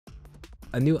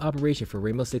A new operation for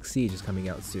Rainbow Six Siege is coming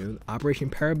out soon, Operation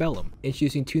Para Bellum,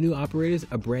 introducing 2 new operators,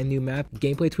 a brand new map,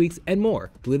 gameplay tweaks, and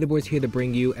more. The Leaderboard's here to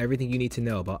bring you everything you need to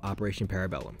know about Operation Para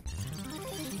Bellum.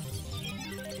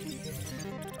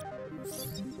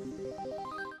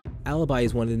 Alibi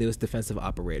is one of the newest defensive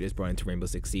operators brought into Rainbow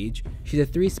Six Siege. She's a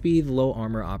 3-speed,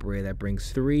 low-armor operator that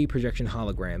brings 3 projection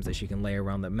holograms that she can lay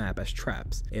around the map as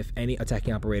traps. If any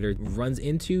attacking operator runs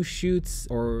into, shoots,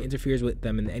 or interferes with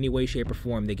them in any way, shape, or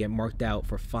form, they get marked out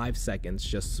for 5 seconds,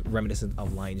 just reminiscent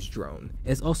of Lion's drone.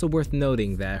 It's also worth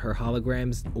noting that her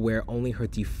holograms wear only her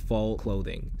default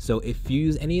clothing, so if you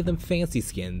use any of them fancy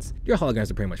skins, your holograms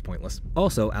are pretty much pointless.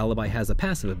 Also, Alibi has a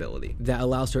passive ability that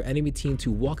allows her enemy team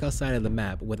to walk outside of the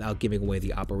map without giving away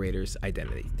the operator's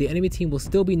identity. The enemy team will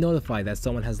still be notified that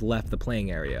someone has left the playing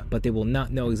area, but they will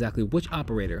not know exactly which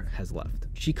operator has left.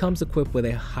 She comes equipped with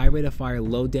a high rate of fire,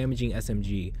 low damaging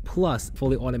SMG, plus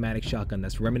fully automatic shotgun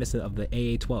that's reminiscent of the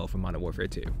AA-12 from Modern Warfare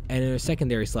 2. And in her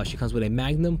secondary slot, she comes with a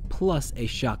Magnum plus a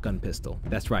shotgun pistol.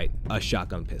 That's right, a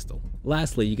shotgun pistol.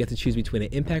 Lastly, you get to choose between an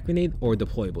impact grenade or a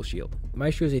deployable shield.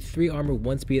 Maestro is a 3-armor,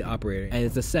 1-speed operator, and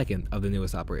is the second of the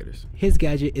newest operators. His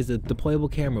gadget is a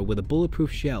deployable camera with a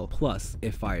bulletproof shell, plus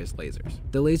it fires lasers.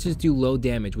 The lasers do low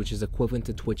damage, which is equivalent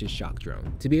to Twitch's shock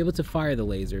drone. To be able to fire the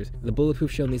lasers, the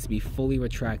bulletproof shell needs to be fully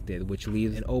retracted, which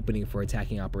leaves an opening for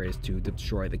attacking operators to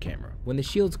destroy the camera. When the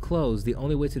shield's closed, the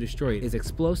only way to destroy it is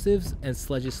explosives and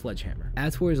Sledge's sledgehammer.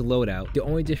 As for his loadout, the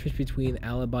only difference between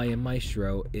Alibi and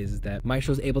Maestro is that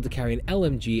Maestro is able to carry an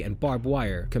LMG and barbed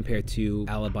wire compared to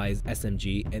Alibi's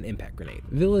SMG and impact grenade.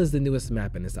 Villa is the newest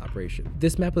map in this operation.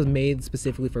 This map was made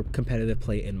specifically for competitive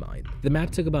play in mind. The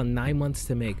map took about 9 months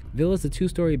to make. Villa is a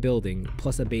 2-story building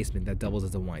plus a basement that doubles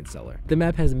as a wine cellar. The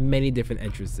map has many different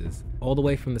entrances, all the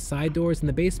way from the side doors in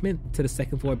the basement to the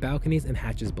 2nd floor balconies and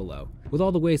hatches below. With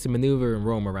all the ways to maneuver and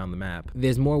roam around the map,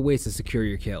 there's more ways to secure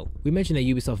your kill. We mentioned that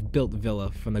Ubisoft built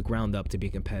Villa from the ground up to be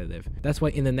competitive. That's why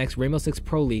in the next Rainbow Six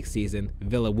Pro League season,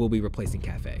 Villa will be replacing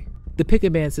Cafe. The pick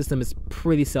and ban system is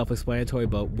pretty self-explanatory,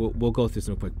 but we'll go through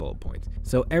some quick bullet points.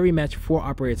 So every match, 4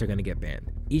 operators are going to get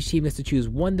banned. Each team has to choose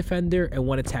 1 defender and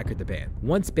 1 attacker to ban.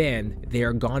 Once banned, they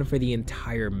are gone for the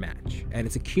entire match, and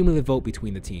it's a cumulative vote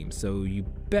between the teams, so you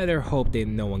better hope that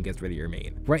no one gets rid of your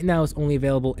main. Right now, it's only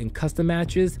available in custom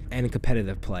matches and in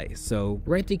competitive play, so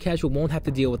ranked and casual won't have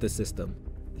to deal with the system.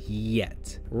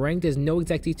 Yet. Ranked has no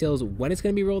exact details when it's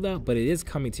going to be rolled out, but it is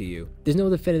coming to you. There's no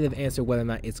definitive answer whether or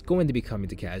not it's going to be coming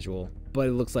to casual, but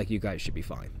it looks like you guys should be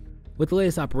fine. What the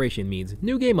latest operation means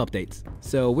new game updates.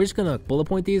 So we're just going to bullet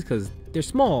point these because they're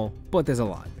small, but there's a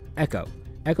lot. Echo.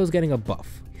 Echo's getting a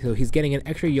buff. So he's getting an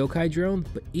extra yokai drone,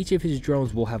 but each of his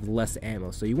drones will have less ammo,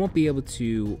 so you won't be able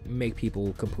to make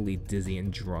people completely dizzy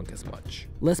and drunk as much.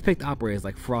 Less picked operators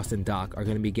like Frost and Doc are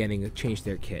going to be getting to change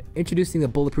their kit. Introducing the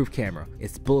bulletproof camera.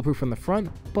 It's bulletproof from the front,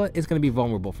 but it's going to be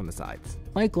vulnerable from the sides.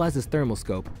 Like Glaz's thermal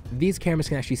scope, these cameras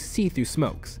can actually see through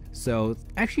smokes, so it's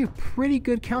actually a pretty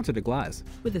good counter to Glaz.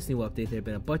 With this new update, there have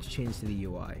been a bunch of changes to the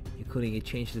UI, including a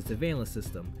change to the surveillance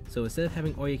system. So instead of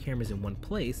having all your cameras in one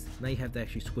place, now you have to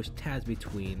actually switch tabs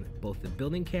between both the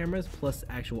building cameras plus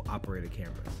actual operator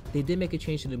cameras. They did make a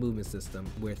change to the movement system,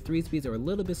 where 3 speeds are a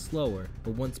little bit slower,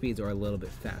 but 1 speeds are a little bit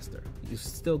faster. You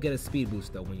still get a speed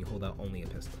boost though when you hold out only a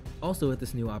pistol. Also with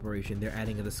this new operation, they're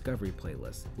adding a discovery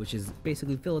playlist, which is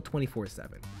basically Villa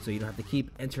 24/7, so you don't have to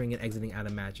keep entering and exiting out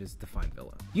of matches to find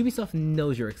Villa. Ubisoft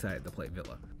knows you're excited to play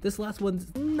Villa. This last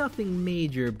one's nothing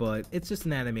major, but it's just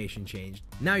an animation change.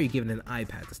 Now you're given an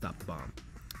iPad to stop the bomb.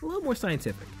 A little more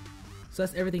scientific. So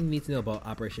that's everything you need to know about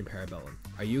Operation Para Bellum.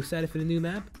 Are you excited for the new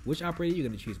map? Which operator are you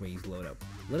going to choose when you use load up?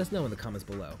 Let us know in the comments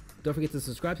below. Don't forget to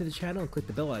subscribe to the channel and click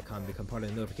the bell icon to become part of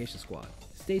the notification squad.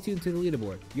 Stay tuned to the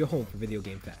Leaderboard, your home for video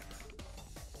game facts.